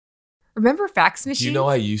Remember fax machines? Do you know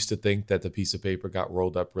I used to think that the piece of paper got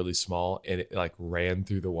rolled up really small and it like ran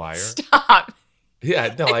through the wire? Stop.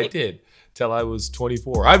 Yeah, no, I did. Till I was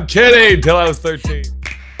 24. I'm kidding. Till I was 13.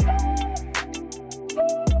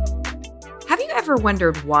 Have you ever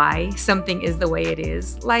wondered why something is the way it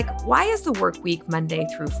is? Like, why is the work week Monday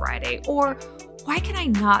through Friday? Or why can I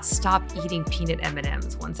not stop eating peanut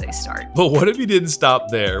M&Ms once I start? But what if you didn't stop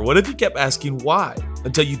there? What if you kept asking why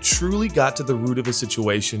until you truly got to the root of a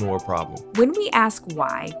situation or a problem? When we ask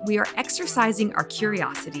why, we are exercising our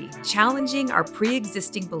curiosity, challenging our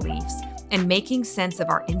pre-existing beliefs, and making sense of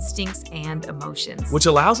our instincts and emotions. Which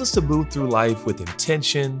allows us to move through life with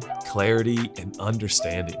intention, clarity, and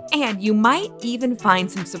understanding. And you might even find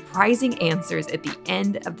some surprising answers at the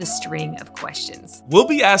end of the string of questions. We'll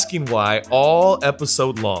be asking why all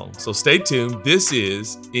episode long, so stay tuned. This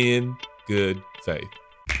is In Good Faith.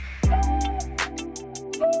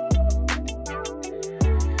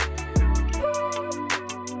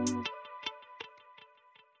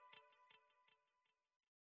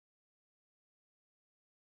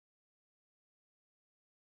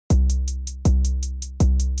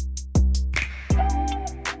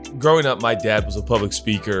 Growing up, my dad was a public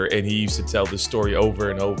speaker, and he used to tell this story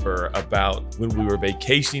over and over about when we were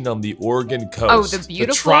vacationing on the Oregon coast. Oh, the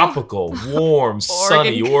beautiful, tropical, warm,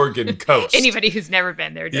 sunny Oregon coast. Anybody who's never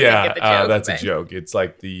been there doesn't get the joke. That's a joke. It's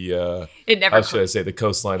like the, it never how should I say, the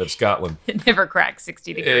coastline of Scotland. It never cracks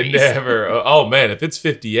 60 degrees. It never. Oh, man, if it's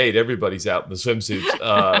 58, everybody's out in the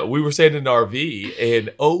swimsuits. We were staying in an RV,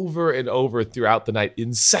 and over throughout the night,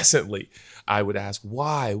 incessantly, I would ask,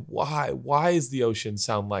 why does the ocean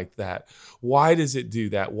sound like that? Why does it do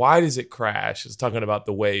that? Why does it crash? It's talking about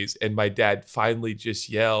the waves. And my dad finally just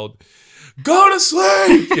yelled, go to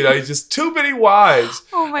sleep. He's just too many whys.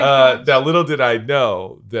 Oh my God. Now, little did I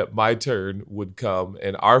know that my turn would come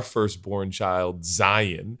and our firstborn child,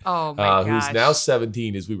 Zion, who's now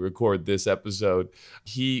 17 as we record this episode,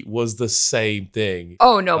 he was the same thing.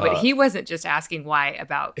 Oh, no, but he wasn't just asking why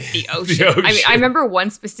about the ocean. I mean, I remember one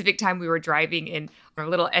specific time we were driving in our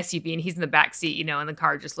little SUV and he's in the back seat, in the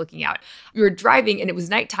car just looking out. We were driving and it was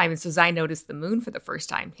nighttime. And so Zion noticed the moon for the first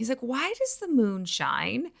time. He's like, why does the moon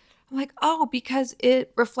shine? I'm like, oh, because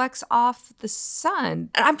it reflects off the sun.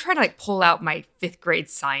 And I'm trying to pull out my 5th grade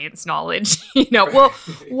science knowledge, Well,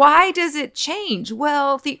 why does it change?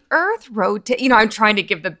 Well, the earth rotates, I'm trying to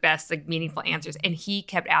give the best, meaningful answers. And he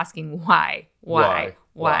kept asking why?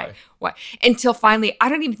 Until finally, I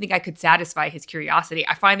don't even think I could satisfy his curiosity.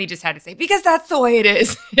 I finally just had to say, because that's the way it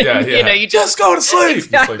is. Yeah. You just go to sleep.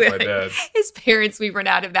 Exactly. Just like my dad. His parents, we run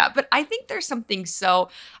out of that. But I think there's something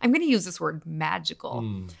I'm going to use this word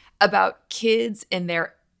magical about kids and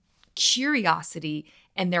their curiosity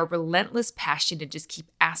and their relentless passion to just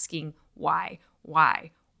keep asking why.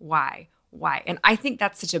 And I think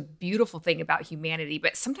that's such a beautiful thing about humanity.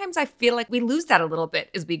 But sometimes I feel like we lose that a little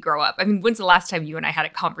bit as we grow up. I mean, when's the last time you and I had a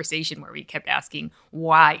conversation where we kept asking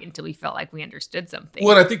why until we felt like we understood something?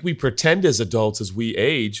 Well, I think we pretend as adults as we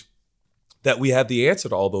age that we have the answer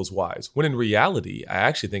to all those whys. When in reality, I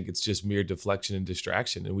actually think it's just mere deflection and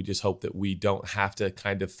distraction. And we just hope that we don't have to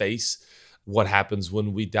kind of face what happens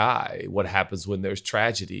when we die, what happens when there's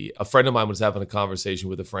tragedy. A friend of mine was having a conversation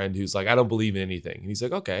with a friend who's like, I don't believe in anything. And he's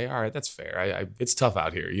like, okay, all right, that's fair. It's tough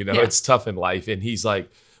out here, It's tough in life. And he's like,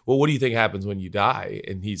 well, what do you think happens when you die?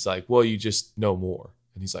 And he's like, well, you just know more.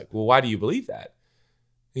 And he's like, well, why do you believe that?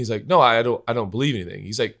 He's like, no, I don't believe anything.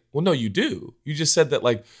 He's like, well, no, you do. You just said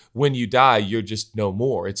that when you die, you're just no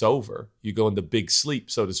more. It's over. You go into big sleep,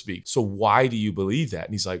 so to speak. So why do you believe that?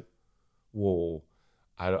 And he's like, well,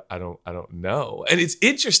 I don't know. And it's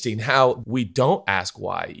interesting how we don't ask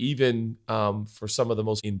why, even for some of the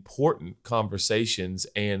most important conversations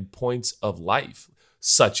and points of life,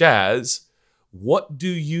 such as, what do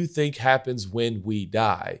you think happens when we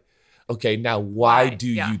die? Okay, now why do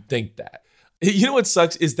you think that? You know what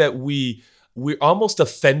sucks is that we're almost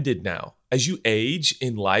offended now as you age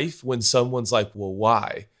in life when someone's like, well,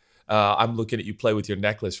 why? I'm looking at you play with your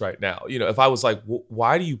necklace right now. If I was like,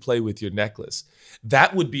 why do you play with your necklace?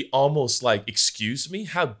 That would be almost like, excuse me,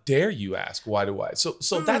 how dare you ask? Why do I?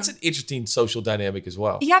 So that's an interesting social dynamic as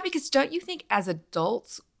well. Yeah, because don't you think as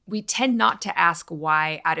adults, we tend not to ask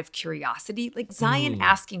why out of curiosity? Like Zion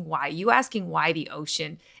asking why, you asking why the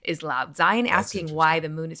ocean is loud, Zion asking why the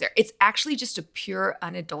moon is there. It's actually just a pure,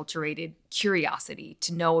 unadulterated curiosity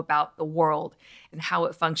to know about the world and how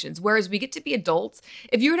it functions. Whereas we get to be adults,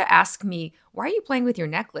 if you were to ask me, why are you playing with your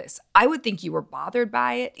necklace? I would think you were bothered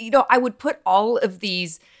by it. I would put all of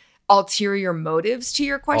these ulterior motives to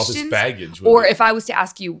your questions. All this baggage. Or if I was to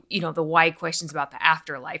ask you, the why questions about the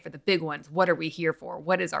afterlife or the big ones, what are we here for?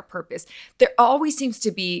 What is our purpose? There always seems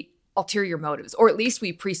to be ulterior motives, or at least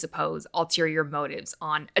we presuppose ulterior motives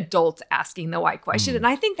on adults asking the why question. And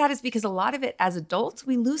I think that is because a lot of it as adults,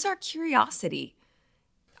 we lose our curiosity.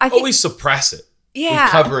 We suppress it. Yeah.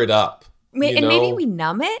 We cover it up. And maybe we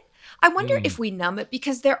numb it. I wonder if we numb it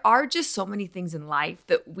because there are just so many things in life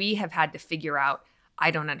that we have had to figure out I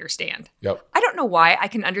don't understand. Yep. I don't know why. I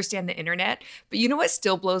can understand the internet, but you know what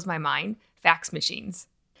still blows my mind? Fax machines.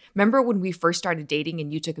 Remember when we first started dating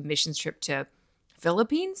and you took a missions trip to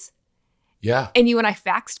Philippines? Yeah. And you and I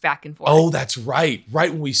faxed back and forth. Oh, that's right.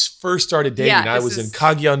 Right when we first started dating, I was in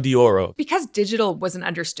Cagayan de Oro. Because digital wasn't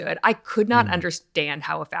understood, I could not understand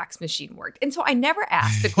how a fax machine worked. And so I never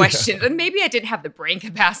asked the questions. And maybe I didn't have the brain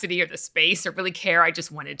capacity or the space or really care. I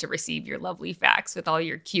just wanted to receive your lovely fax with all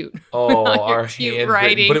your cute, our cute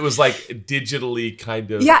writing. But it was like digitally kind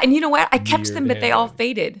of. Yeah. And you know what? I kept them, but they all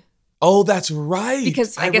faded. Oh, that's right.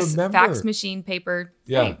 Because I guess remember. Fax machine paper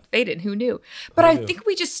faded. Who knew? But I think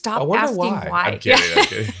we just stopped asking why. I'm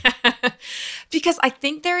kidding. Because I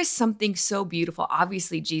think there is something so beautiful.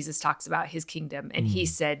 Obviously, Jesus talks about his kingdom. And he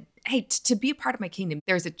said, hey, to be a part of my kingdom,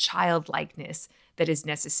 there's a childlikeness that is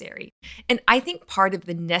necessary. And I think part of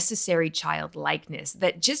the necessary childlikeness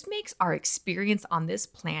that just makes our experience on this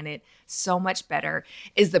planet so much better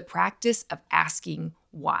is the practice of asking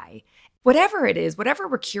why. Whatever it is, whatever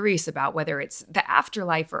we're curious about, whether it's the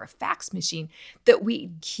afterlife or a fax machine, that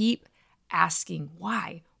we keep asking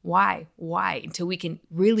why, until we can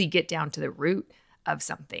really get down to the root of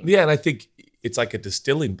something. Yeah, and I think it's like a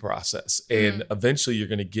distilling process. And eventually you're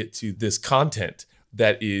going to get to this content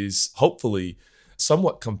that is hopefully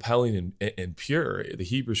somewhat compelling and pure. The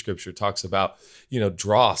Hebrew scripture talks about,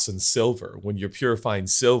 dross and silver. When you're purifying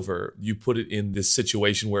silver, you put it in this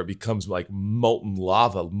situation where it becomes like molten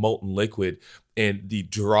lava, molten liquid, and the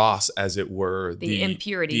dross, as it were, the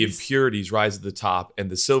impurities rise to the top,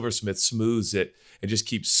 and the silversmith smooths it and just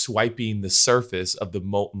keeps swiping the surface of the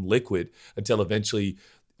molten liquid until eventually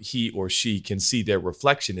he or she can see their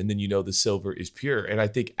reflection, and then the silver is pure. And I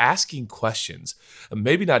think asking questions,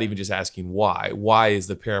 maybe not even just asking why is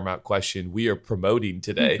the paramount question we are promoting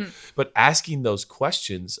today, but asking those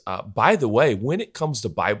questions. By the way, when it comes to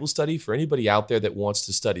Bible study, for anybody out there that wants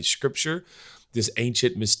to study scripture, this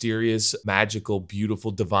ancient, mysterious, magical, beautiful,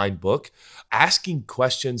 divine book, asking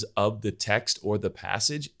questions of the text or the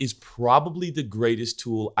passage is probably the greatest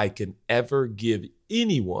tool I can ever give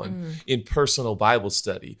anyone in personal Bible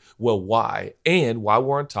study. Well, why? And while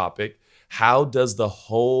we're on topic, how does the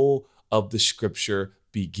whole of the scripture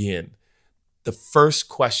begin? The first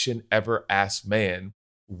question ever asked man,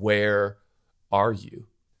 where are you?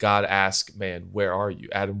 God asked man, where are you?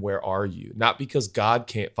 Adam, where are you? Not because God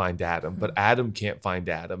can't find Adam, but Adam can't find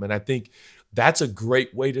Adam. And I think that's a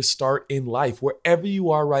great way to start in life. Wherever you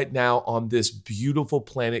are right now on this beautiful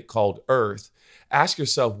planet called Earth, ask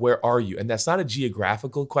yourself, where are you? And that's not a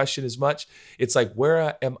geographical question as much. It's like,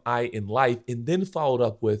 where am I in life? And then followed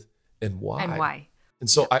up with, and why? And why? And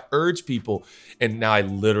so I urge people, and now I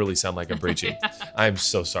literally sound like I'm preaching. I'm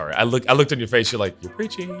so sorry. I looked on your face, you're like, you're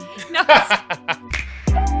preaching. No.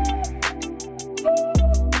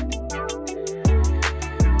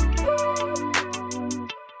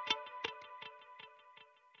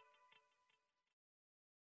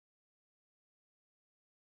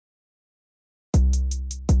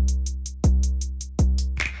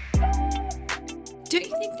 Do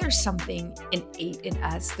you think there's something innate in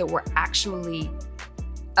us that we're actually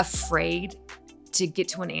afraid to get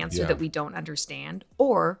to an answer that we don't understand,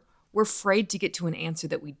 or we're afraid to get to an answer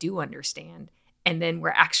that we do understand, and then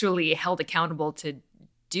we're actually held accountable to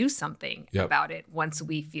do something about it once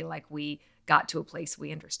we feel like we got to a place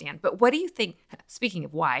we understand? But what do you think, speaking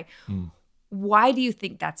of why do you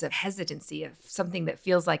think that's a hesitancy of something that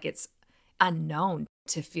feels like it's unknown,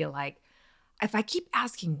 to feel like, if I keep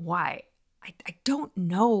asking why, I don't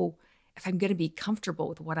know if I'm going to be comfortable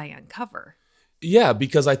with what I uncover? Yeah,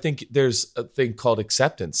 because I think there's a thing called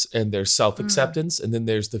acceptance, and there's self-acceptance, and then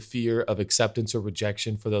there's the fear of acceptance or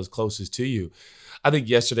rejection for those closest to you. I think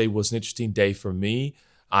yesterday was an interesting day for me.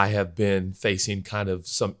 I have been facing kind of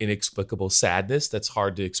some inexplicable sadness that's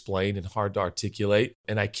hard to explain and hard to articulate,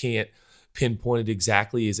 and I can't pinpoint it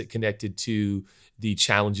exactly. Is it connected to the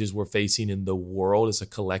challenges we're facing in the world as a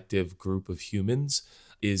collective group of humans?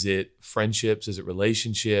 Is it friendships? Is it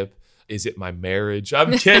relationship? Is it my marriage?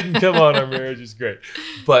 I'm kidding. Come on, our marriage is great.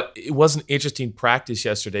 But it was an interesting practice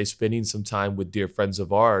yesterday, spending some time with dear friends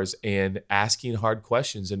of ours and asking hard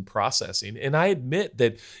questions and processing. And I admit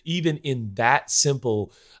that even in that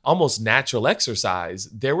simple, almost natural exercise,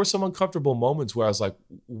 there were some uncomfortable moments where I was like,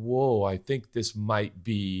 whoa, I think this might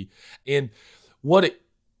be. And what it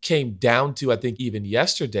came down to, I think even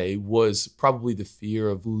yesterday, was probably the fear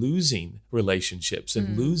of losing relationships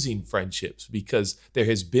and losing friendships, because there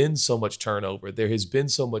has been so much turnover. There has been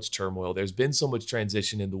so much turmoil. There's been so much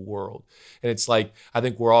transition in the world. And it's like, I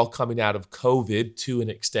think we're all coming out of COVID to an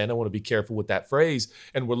extent. I want to be careful with that phrase.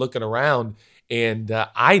 And we're looking around, and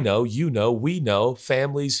I know, we know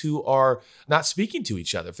families who are not speaking to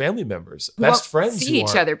each other, family members, best friends see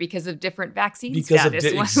each other because of different vaccine status.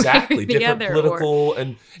 Exactly, different political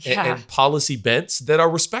and policy bents that are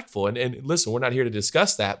respectful. And listen, we're not here to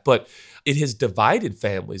discuss that, but it has divided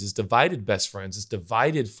families, it's divided best friends, it's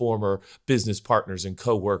divided former business partners and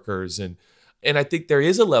coworkers. And I think there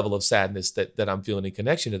is a level of sadness that I'm feeling in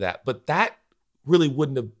connection to that. But that really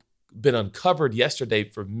wouldn't have been uncovered yesterday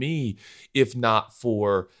for me if not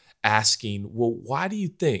for asking, well, why do you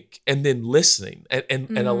think? And then listening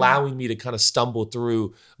and allowing me to kind of stumble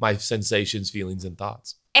through my sensations, feelings, and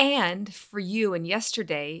thoughts. And for you and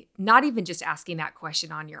yesterday, not even just asking that question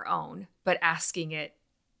on your own, but asking it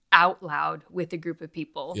out loud with a group of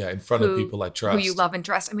people. Yeah, in front of people I trust. Who you love and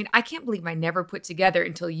trust. I mean, I can't believe I never put together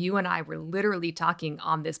until you and I were literally talking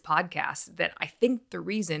on this podcast that I think the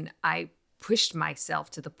reason I pushed myself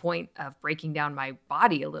to the point of breaking down my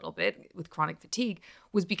body a little bit with chronic fatigue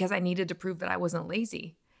was because I needed to prove that I wasn't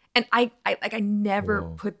lazy. And I never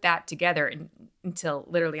put that together until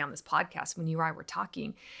literally on this podcast when you and I were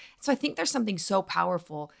talking. So I think there's something so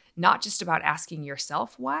powerful, not just about asking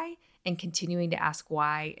yourself why and continuing to ask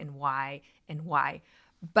why and why and why,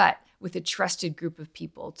 but with a trusted group of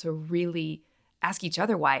people to really ask each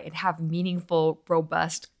other why and have meaningful,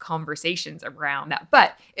 robust conversations around that.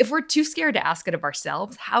 But if we're too scared to ask it of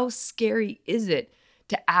ourselves, how scary is it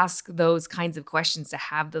to ask those kinds of questions, to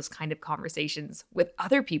have those kind of conversations with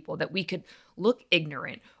other people that we could look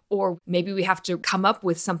ignorant, or maybe we have to come up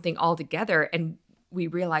with something altogether and we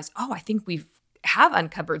realize, oh, I think have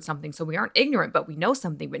uncovered something. So we aren't ignorant, but we know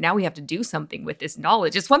something, but now we have to do something with this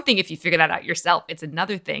knowledge. It's one thing if you figure that out yourself. It's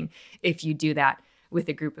another thing if you do that with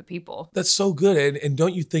a group of people. That's so good. And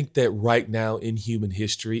don't you think that right now in human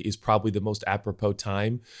history is probably the most apropos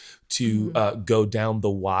time to go down the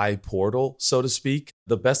why portal, so to speak?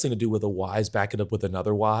 The best thing to do with a why is back it up with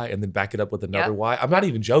another why and then back it up with another why. I'm not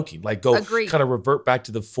even joking. Like go kind of revert back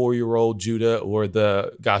to the 4-year-old Judah or it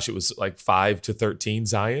was like 5 to 13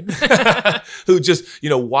 Zion, who just,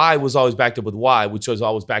 why was always backed up with why, which was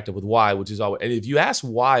always backed up with why, which is always, and if you ask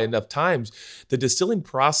why enough times, the distilling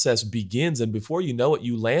process begins. And before you know it,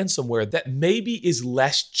 you land somewhere that maybe is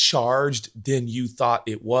less charged than you thought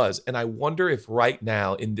it was. And I wonder if right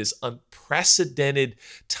now in this unprecedented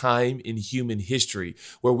time in human history,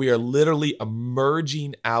 where we are literally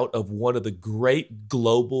emerging out of one of the great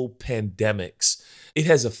global pandemics, it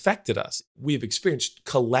has affected us. We have experienced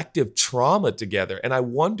collective trauma together. And I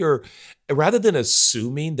wonder, rather than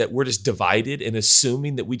assuming that we're just divided and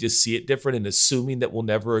assuming that we just see it different and assuming that we'll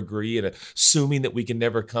never agree and assuming that we can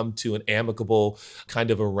never come to an amicable kind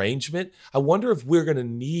of arrangement, I wonder if we're going to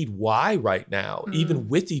need why right now, even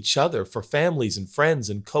with each other, for families and friends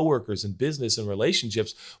and coworkers and business and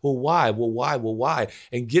relationships. Well, why? Well, why? Well, why?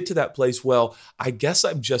 And get to that place, well, I guess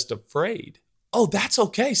I'm just afraid. Oh, that's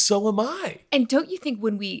okay. So am I. And don't you think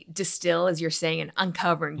when we distill, as you're saying, and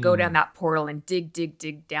uncover and go down that portal and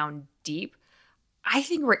dig down deep, I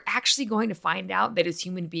think we're actually going to find out that as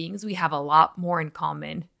human beings, we have a lot more in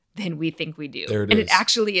common than we think we do. There it is. It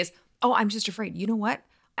actually is, oh, I'm just afraid. You know what?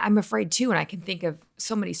 I'm afraid too. And I can think of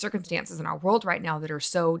so many circumstances in our world right now that are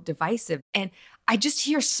so divisive. And I just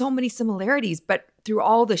hear so many similarities, but through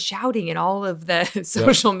all the shouting and all of the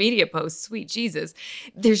social media posts, sweet Jesus,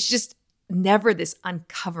 there's just never this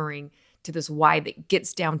uncovering to this why that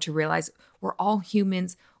gets down to realize we're all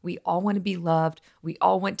humans. We all want to be loved. We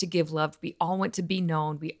all want to give love. We all want to be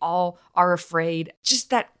known. We all are afraid.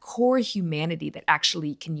 Just that core humanity that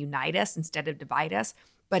actually can unite us instead of divide us.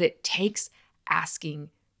 But it takes asking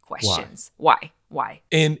questions. Why?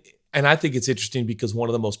 And I think it's interesting because one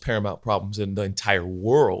of the most paramount problems in the entire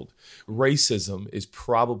world, racism, is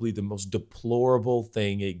probably the most deplorable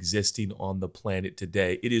thing existing on the planet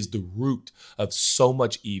today. It is the root of so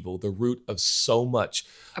much evil, the root of so much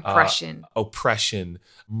oppression,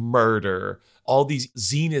 murder. All these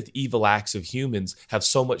zenith evil acts of humans have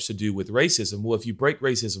so much to do with racism. Well, if you break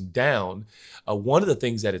racism down, one of the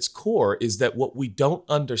things at its core is that what we don't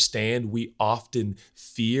understand, we often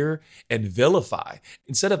fear and vilify.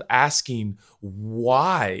 Instead of asking,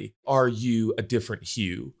 why are you a different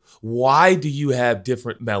hue? Why do you have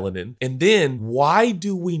different melanin? And then why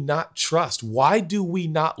do we not trust? Why do we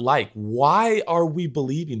not like? Why are we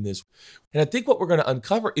believing this? And I think what we're going to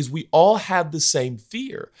uncover is we all have the same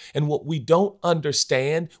fear. And what we don't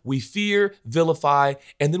understand, we fear, vilify,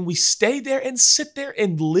 and then we stay there and sit there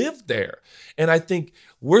and live there. And I think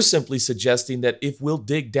we're simply suggesting that if we'll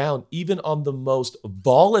dig down even on the most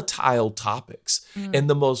volatile topics and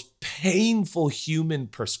the most painful human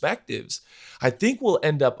perspectives, I think we'll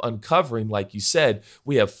end up uncovering, like you said,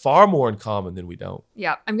 we have far more in common than we don't.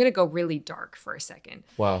 Yeah, I'm going to go really dark for a second.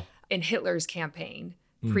 Wow. In Hitler's campaign,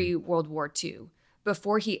 pre-World War II,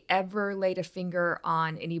 before he ever laid a finger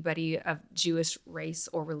on anybody of Jewish race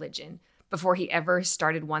or religion, before he ever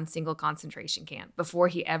started one single concentration camp, before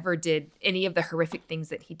he ever did any of the horrific things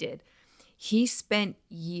that he did, he spent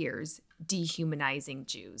years dehumanizing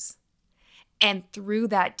Jews. And through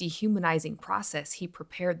that dehumanizing process, he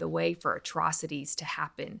prepared the way for atrocities to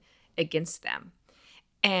happen against them.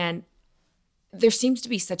 And there seems to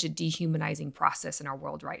be such a dehumanizing process in our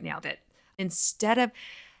world right now that instead of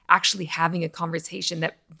actually having a conversation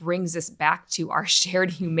that brings us back to our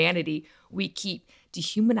shared humanity, we keep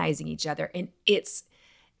dehumanizing each other. And it's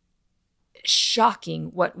shocking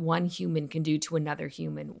what one human can do to another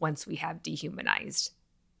human once we have dehumanized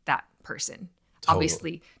that person. Totally.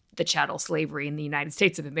 Obviously, the chattel slavery in the United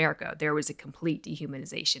States of America, there was a complete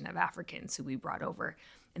dehumanization of Africans who we brought over.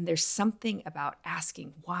 And there's something about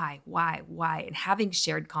asking why, and having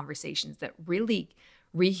shared conversations that really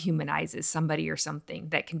rehumanizes somebody or something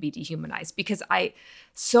that can be dehumanized. Because I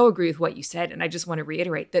so agree with what you said. And I just want to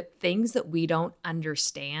reiterate that things that we don't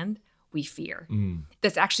understand, we fear.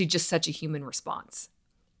 That's actually just such a human response.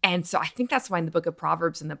 And so I think that's why in the book of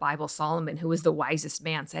Proverbs in the Bible, Solomon, who was the wisest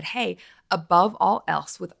man, said, hey, above all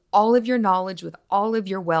else, with all of your knowledge, with all of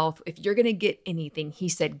your wealth, if you're going to get anything, he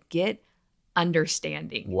said, get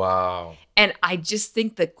understanding. Wow. And I just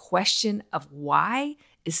think the question of why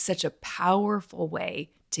is such a powerful way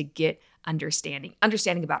to get understanding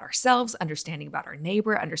about ourselves, understanding about our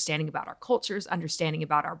neighbor, understanding about our cultures, understanding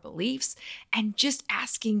about our beliefs, and just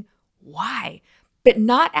asking why, but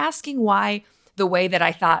not asking why the way that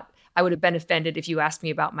I thought I would have been offended if you asked me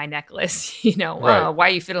about my necklace, right. Why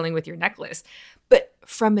are you fiddling with your necklace? But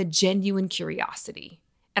from a genuine curiosity.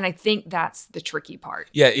 And I think that's the tricky part.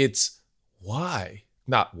 Yeah, it's why,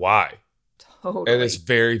 not why. Totally. And it's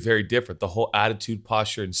very, very different. The whole attitude,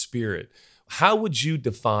 posture, and spirit. How would you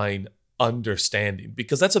define understanding?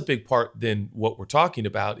 Because that's a big part then what we're talking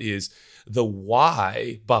about is the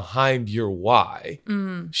why behind your why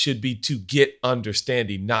should be to get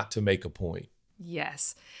understanding, not to make a point.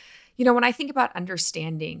 Yes. When I think about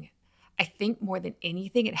understanding, I think more than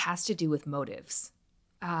anything, it has to do with motives.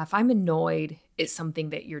 If I'm annoyed at something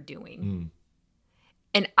that you're doing,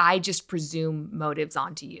 and I just presume motives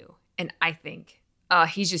onto you, and I think,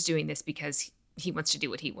 he's just doing this because he wants to do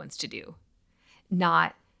what he wants to do.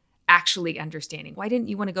 Not actually understanding, why didn't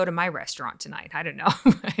you want to go to my restaurant tonight? I don't know.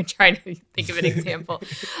 I'm trying to think of an example.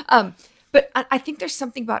 But I think there's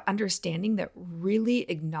something about understanding that really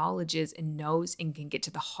acknowledges and knows and can get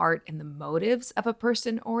to the heart and the motives of a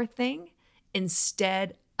person or a thing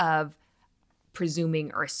instead of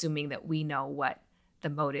presuming or assuming that we know what the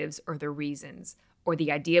motives or the reasons or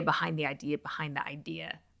the idea behind the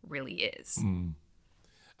idea really is.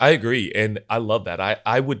 I agree. And I love that.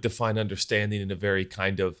 I would define understanding in a very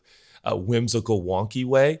kind of whimsical, wonky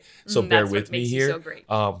way. So bear with me here. So great.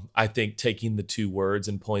 I think taking the two words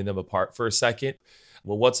and pulling them apart for a second.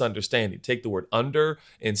 Well, what's understanding? Take the word under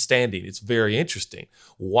and standing. It's very interesting.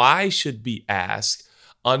 Why should be asked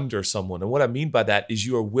under someone? And what I mean by that is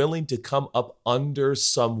you are willing to come up under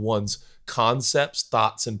someone's concepts,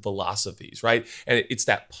 thoughts, and philosophies, right? And it's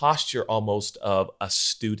that posture almost of a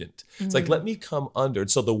student. It's like, let me come under. And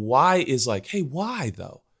so the why is like, hey, why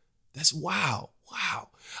though? That's wow.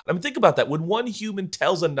 I mean, think about that. When one human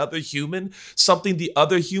tells another human something the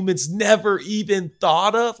other humans never even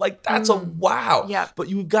thought of, like that's a wow. Yeah. But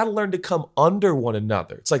you've got to learn to come under one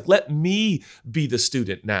another. It's like, let me be the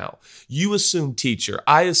student now. You assume teacher,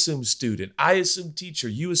 I assume student, I assume teacher,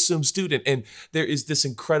 you assume student. And there is this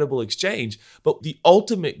incredible exchange. But the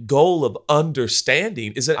ultimate goal of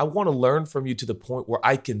understanding is that I want to learn from you to the point where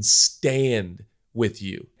I can stand with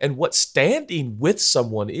you. And what standing with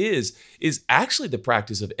someone is actually the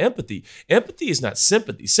practice of empathy. Empathy is not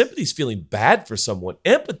sympathy. Sympathy is feeling bad for someone.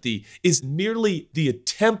 Empathy is merely the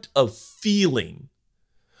attempt of feeling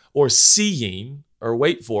or seeing, or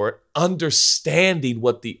wait for it, understanding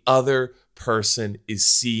what the other person is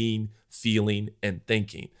seeing, feeling, and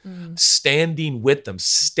thinking. Standing with them,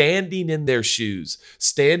 standing in their shoes,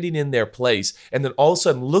 standing in their place, and then all of a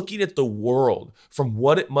sudden looking at the world from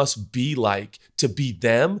what it must be like to be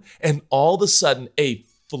them, and all of a sudden a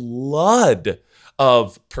flood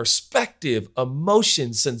of perspective,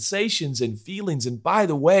 emotions, sensations, and feelings. And by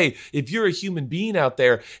the way, if you're a human being out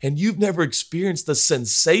there and you've never experienced the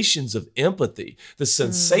sensations of empathy, the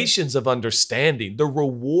sensations of understanding, the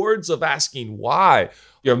rewards of asking why,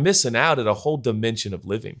 you're missing out at a whole dimension of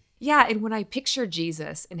living. Yeah, and when I picture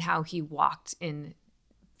Jesus and how he walked and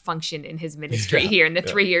functioned in his ministry here in the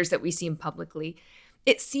 3 years that we see him publicly,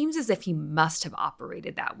 it seems as if he must have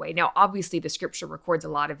operated that way. Now, obviously, the scripture records a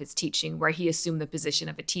lot of his teaching where he assumed the position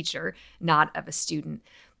of a teacher, not of a student.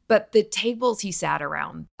 But the tables he sat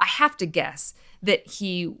around, I have to guess that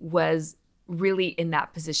he was really in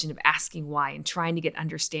that position of asking why and trying to get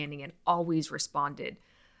understanding, and always responded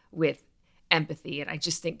with empathy. And I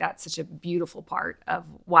just think that's such a beautiful part of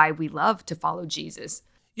why we love to follow Jesus.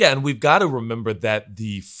 Yeah, and we've got to remember that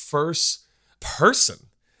the first person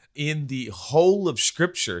in the whole of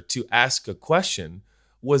Scripture to ask a question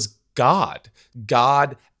was God.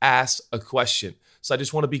 God asked a question. So I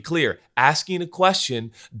just want to be clear. Asking a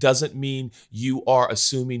question doesn't mean you are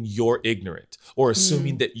assuming you're ignorant or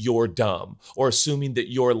assuming that you're dumb or assuming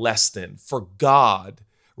that you're less than. For God,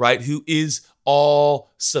 right, who is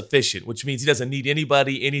all sufficient, which means he doesn't need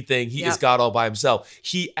anybody, anything. He is God all by himself.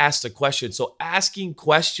 He asked a question. So asking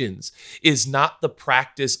questions is not the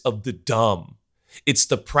practice of the dumb. It's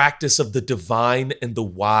the practice of the divine and the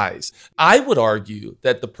wise. I would argue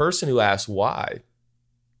that the person who asks why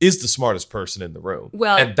is the smartest person in the room.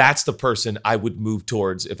 Well, and that's the person I would move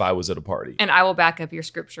towards if I was at a party. And I will back up your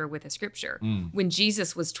scripture with a scripture. When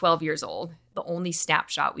Jesus was 12 years old, the only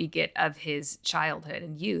snapshot we get of his childhood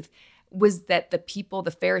and youth was that the people,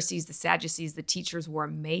 the Pharisees, the Sadducees, the teachers were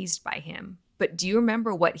amazed by him. But do you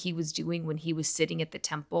remember what he was doing when he was sitting at the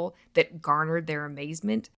temple that garnered their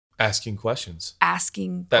amazement? Asking questions.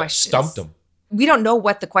 Asking that questions. Stumped him. We don't know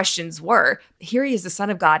what the questions were. Here he is the Son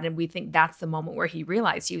of God, and we think that's the moment where he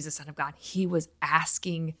realized he was the Son of God. He was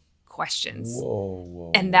asking questions.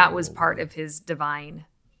 And that was part of his divine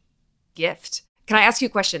gift. Can I ask you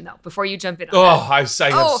a question, though, before you jump in on that? I'm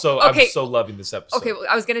so loving this episode. Okay, well,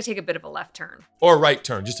 I was going to take a bit of a left turn. Or a right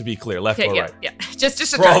turn, just to be clear. Left or right. Yeah, just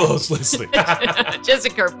a For all those listening. Just a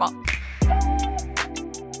curveball.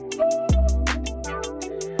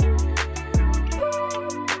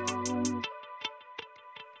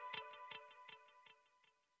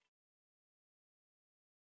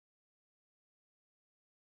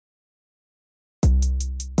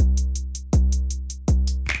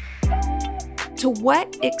 To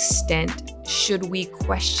what extent should we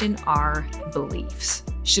question our beliefs?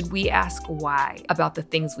 Should we ask why about the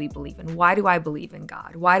things we believe in? Why do I believe in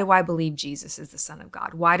God? Why do I believe Jesus is the Son of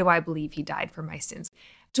God? Why do I believe he died for my sins?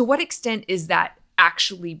 To what extent is that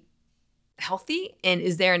actually healthy? And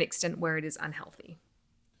is there an extent where it is unhealthy?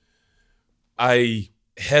 I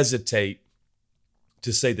hesitate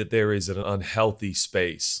to say that there is an unhealthy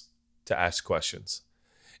space to ask questions.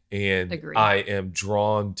 And Agreed. I am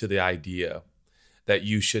drawn to the idea that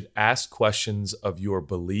you should ask questions of your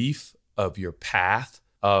belief, of your path,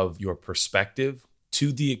 of your perspective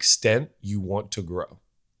to the extent you want to grow.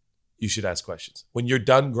 You should ask questions. When you're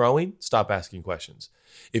done growing, stop asking questions.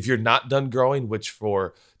 If you're not done growing, which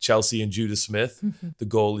for Chelsea and Judah Smith, the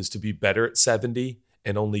goal is to be better at 70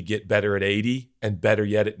 and only get better at 80 and better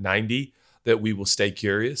yet at 90, that we will stay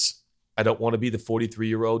curious. I don't want to be the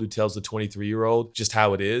 43-year-old who tells the 23-year-old just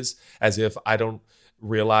how it is, as if I don't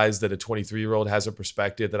realize that a 23-year-old has a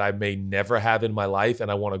perspective that I may never have in my life, and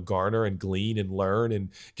I want to garner and glean and learn and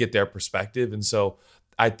get their perspective. And so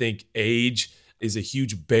I think age is a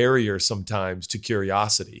huge barrier sometimes to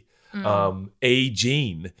curiosity.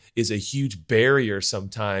 Aging is a huge barrier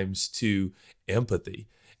sometimes to empathy.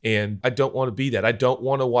 And I don't want to be that. I don't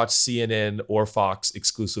want to watch CNN or Fox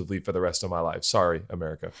exclusively for the rest of my life. Sorry,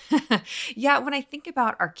 America. Yeah, when I think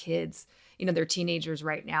about our kids, they're teenagers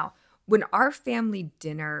right now. When our family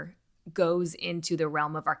dinner goes into the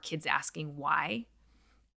realm of our kids asking why,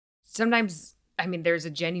 sometimes, there's a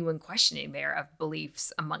genuine questioning there of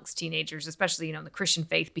beliefs amongst teenagers, especially, in the Christian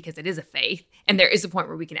faith, because it is a faith. And there is a point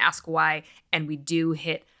where we can ask why, and we do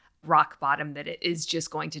hit rock bottom that it is just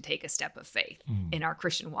going to take a step of faith in our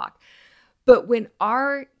Christian walk. But when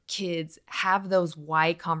our kids have those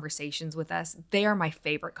why conversations with us, they are my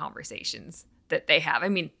favorite conversations that they have.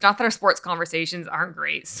 Not that our sports conversations aren't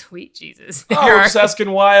great. Sweet Jesus. We're just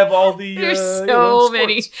asking why of all the there's so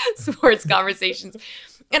many sports conversations.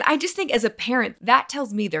 And I just think as a parent, that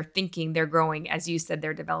tells me they're thinking, they're growing, as you said,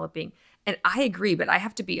 they're developing. And I agree, but I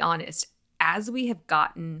have to be honest, as we have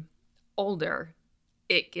gotten older,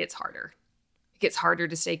 it gets harder. It gets harder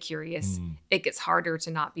to stay curious. It gets harder to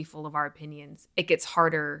not be full of our opinions. It gets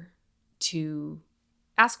harder to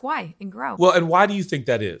ask why and grow. Well, and why do you think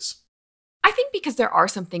that is? I think because there are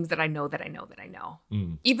some things that I know that I know that I know.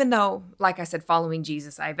 Even though, like I said, following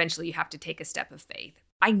Jesus, I eventually have to take a step of faith.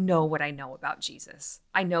 I know what I know about Jesus.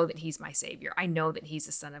 I know that he's my savior. I know that he's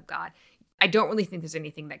the Son of God. I don't really think there's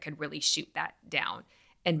anything that could really shoot that down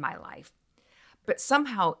in my life. But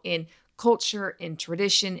somehow in culture, in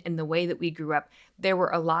tradition, in the way that we grew up, there were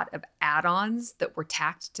a lot of add-ons that were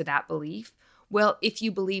tacked to that belief. Well, if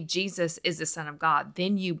you believe Jesus is the Son of God,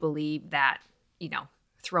 then you believe that,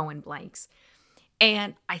 throw in blanks.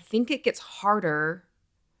 And I think it gets harder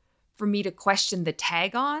for me to question the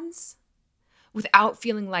tag-ons without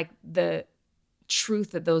feeling like the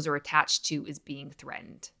truth that those are attached to is being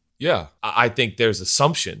threatened. Yeah, I think there's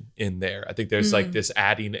assumption in there. I think there's like this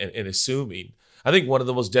adding and assuming. I think one of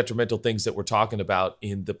the most detrimental things that we're talking about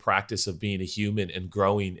in the practice of being a human and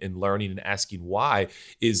growing and learning and asking why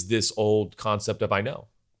is this old concept of I know.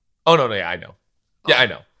 Oh, no, yeah, I know. Yeah, I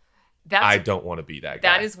know. I don't want to be that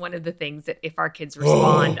guy. That is one of the things that if our kids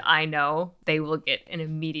respond, I know, they will get an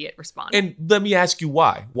immediate response. And let me ask you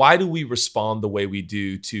why. Why do we respond the way we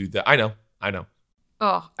do to the I know?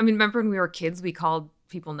 Oh, remember when we were kids, we called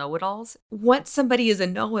people know-it-alls? Once somebody is a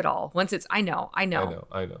know-it-all, once it's I know.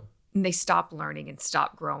 And they stop learning and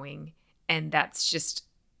stop growing. And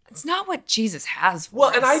it's not what Jesus has for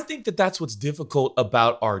us. And I think that that's what's difficult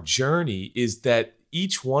about our journey is that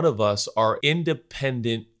each one of us are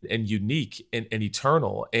independent and unique and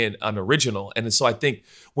eternal and unoriginal. And so I think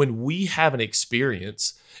when we have an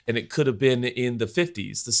experience, and it could have been in the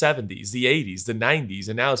 50s, the 70s, the 80s, the 90s,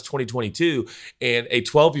 and now it's 2022, and a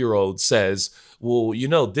 12-year-old says, well,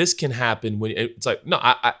 this can happen when it's like, no,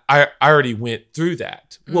 I already went through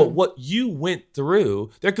that. Well, what you went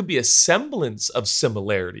through, there could be a semblance of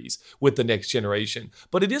similarities with the next generation,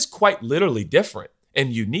 but it is quite literally different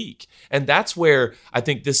and unique. And that's where I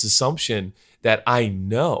think this assumption that I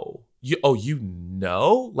know, you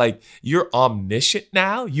know, like you're omniscient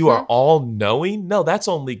now, you are all knowing. No, that's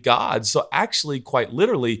only God. So actually, quite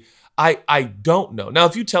literally, I don't know. Now,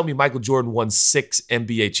 if you tell me Michael Jordan won 6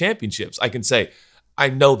 NBA championships, I can say, I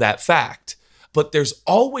know that fact. But there's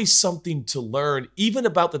always something to learn, even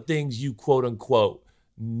about the things you quote unquote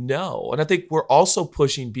know. And I think we're also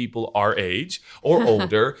pushing people our age or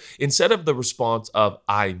older. Instead of the response of,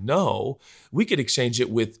 I know, we could exchange it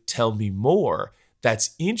with, tell me more.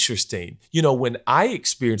 That's interesting. When I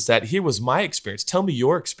experienced that, here was my experience. Tell me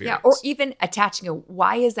your experience. Yeah, or even attaching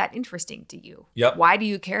why is that interesting to you? Yep. Why do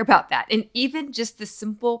you care about that? And even just the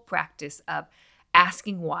simple practice of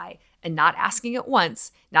asking why and not asking it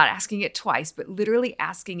once, not asking it twice, but literally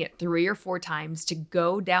asking it 3 or 4 times to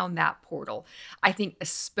go down that portal. I think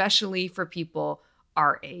especially for people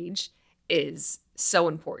our age is so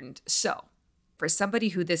important. So for somebody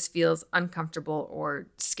who this feels uncomfortable or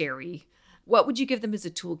scary, what would you give them as a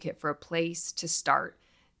toolkit for a place to start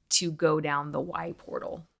to go down the why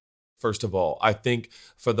portal? First of all, I think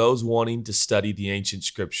for those wanting to study the ancient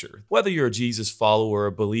scripture, whether you're a Jesus follower or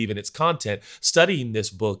believe in its content, studying this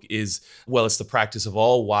book is, it's the practice of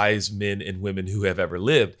all wise men and women who have ever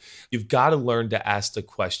lived. You've got to learn to ask the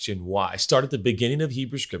question, why? Start at the beginning of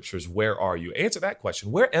Hebrew scriptures. Where are you? Answer that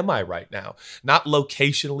question. Where am I right now? Not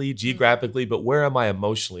locationally, geographically, but where am I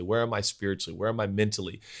emotionally? Where am I spiritually? Where am I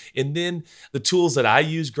mentally? And then the tools that I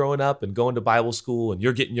used growing up and going to Bible school, and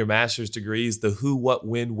you're getting your master's degrees, the who, what,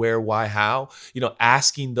 when, where, why, how,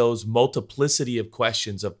 asking those multiplicity of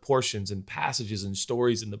questions of portions and passages and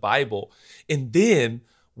stories in the Bible. And then,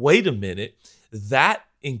 wait a minute, that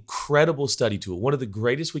incredible study tool, one of the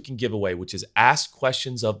greatest we can give away, which is ask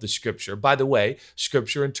questions of the scripture. By the way,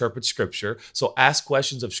 scripture interprets scripture. So ask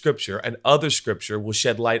questions of scripture, and other scripture will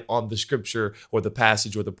shed light on the scripture or the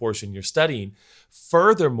passage or the portion you're studying.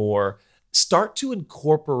 Furthermore, start to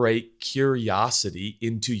incorporate curiosity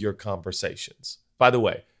into your conversations. By the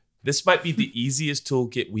way, this might be the easiest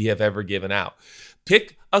toolkit we have ever given out.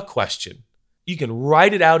 Pick a question. You can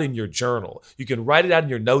write it out in your journal. You can write it out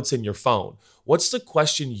in your notes in your phone. What's the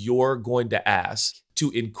question you're going to ask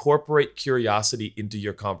to incorporate curiosity into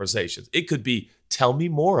your conversations? It could be, tell me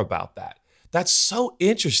more about that. That's so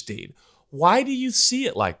interesting. Why do you see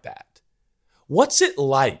it like that? What's it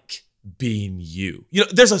like being you?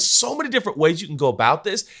 There's so many different ways you can go about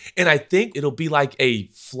this. And I think it'll be like a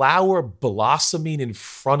flower blossoming in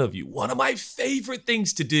front of you. One of my favorite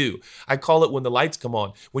things to do. I call it when the lights come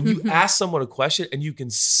on. When you ask someone a question and you can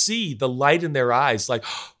see the light in their eyes, like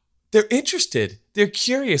they're interested, they're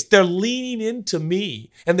curious, they're leaning into me,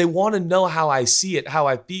 and they want to know how I see it, how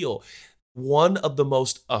I feel. One of the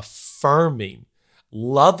most affirming,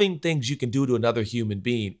 loving things you can do to another human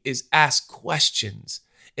being is ask questions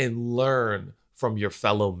and learn from your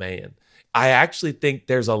fellow man. I actually think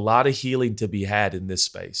there's a lot of healing to be had in this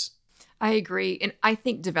space. I agree. And I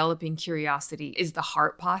think developing curiosity is the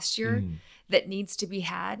heart posture that needs to be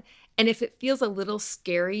had. And if it feels a little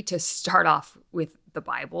scary to start off with the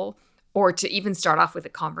Bible or to even start off with a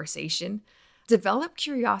conversation, develop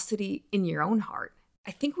curiosity in your own heart.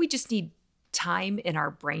 I think we just need time in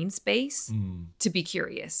our brain space to be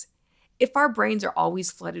curious. If our brains are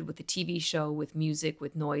always flooded with a TV show, with music,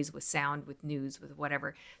 with noise, with sound, with news, with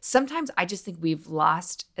whatever, sometimes I just think we've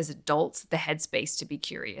lost as adults the headspace to be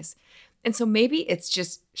curious. And so maybe it's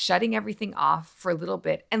just shutting everything off for a little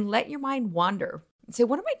bit and let your mind wander and say,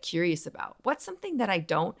 what am I curious about? What's something that I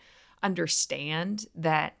don't understand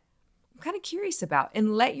that I'm kind of curious about?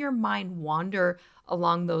 And let your mind wander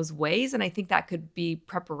along those ways. And I think that could be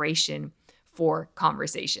preparation for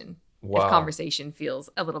conversation. Wow. If conversation feels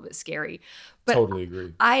a little bit scary. But totally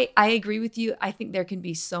agree. I agree with you. I think there can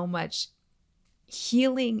be so much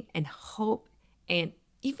healing and hope and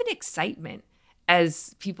even excitement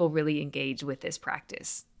as people really engage with this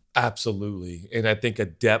practice. Absolutely. And I think a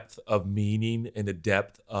depth of meaning and a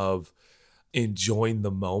depth of enjoying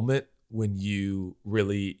the moment when you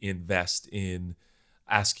really invest in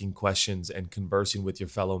asking questions and conversing with your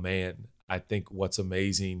fellow man. I think what's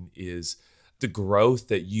amazing is the growth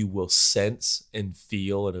that you will sense and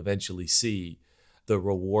feel and eventually see. The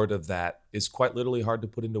reward of that is quite literally hard to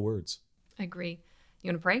put into words. I agree. You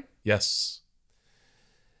want to pray? Yes.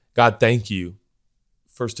 God, thank you.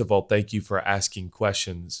 First of all, thank you for asking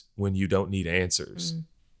questions when you don't need answers,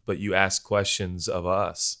 but you ask questions of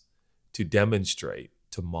us to demonstrate,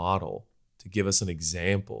 to model, to give us an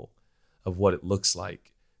example of what it looks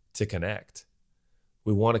like to connect.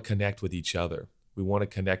 We want to connect with each other. We want to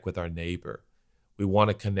connect with our neighbor. We want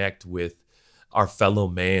to connect with our fellow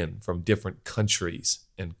man from different countries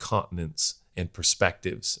and continents and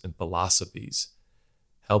perspectives and philosophies.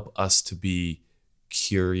 Help us to be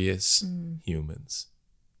curious humans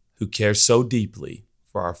who care so deeply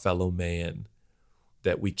for our fellow man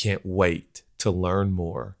that we can't wait to learn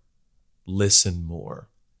more, listen more,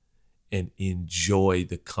 and enjoy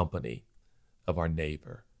the company of our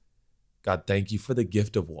neighbor. God, thank you for the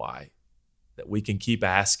gift of why, that we can keep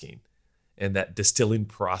asking, and that distilling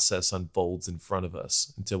process unfolds in front of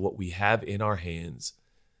us until what we have in our hands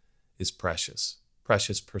is precious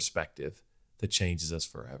perspective that changes us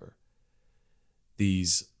forever.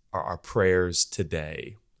 These are our prayers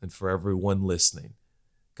today, and for everyone listening.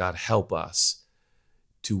 God, help us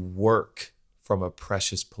to work from a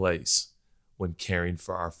precious place when caring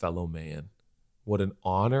for our fellow man. What an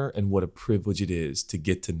honor and what a privilege it is to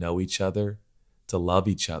get to know each other, to love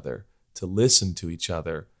each other, to listen to each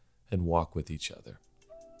other, and walk with each other.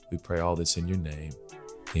 We pray all this in your name.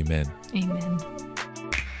 Amen. Amen.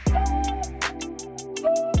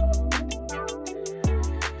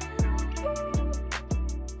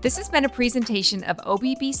 This has been a presentation of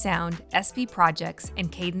OBB Sound, SB Projects,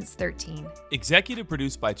 and Cadence 13. Executive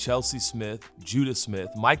produced by Chelsea Smith, Judah Smith,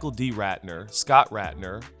 Michael D. Ratner, Scott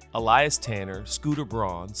Ratner, Elias Tanner, Scooter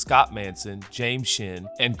Braun, Scott Manson, James Shin,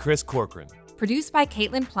 and Chris Corcoran. Produced by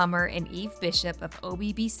Caitlin Plummer and Eve Bishop of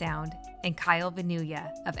OBB Sound and Kyle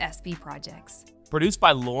Vanuya of SB Projects. Produced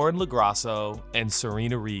by Lauren LaGrasso and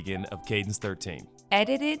Serena Regan of Cadence 13.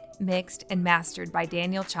 Edited, mixed, and mastered by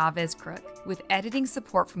Daniel Chavez Crook, with editing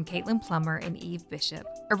support from Caitlin Plummer and Eve Bishop.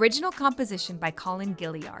 Original composition by Colin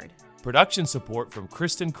Gilliard. Production support from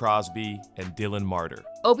Kristen Crosby and Dylan Martyr.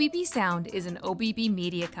 OBB Sound is an OBB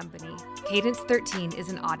Media company. Cadence 13 is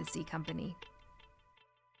an Odyssey company.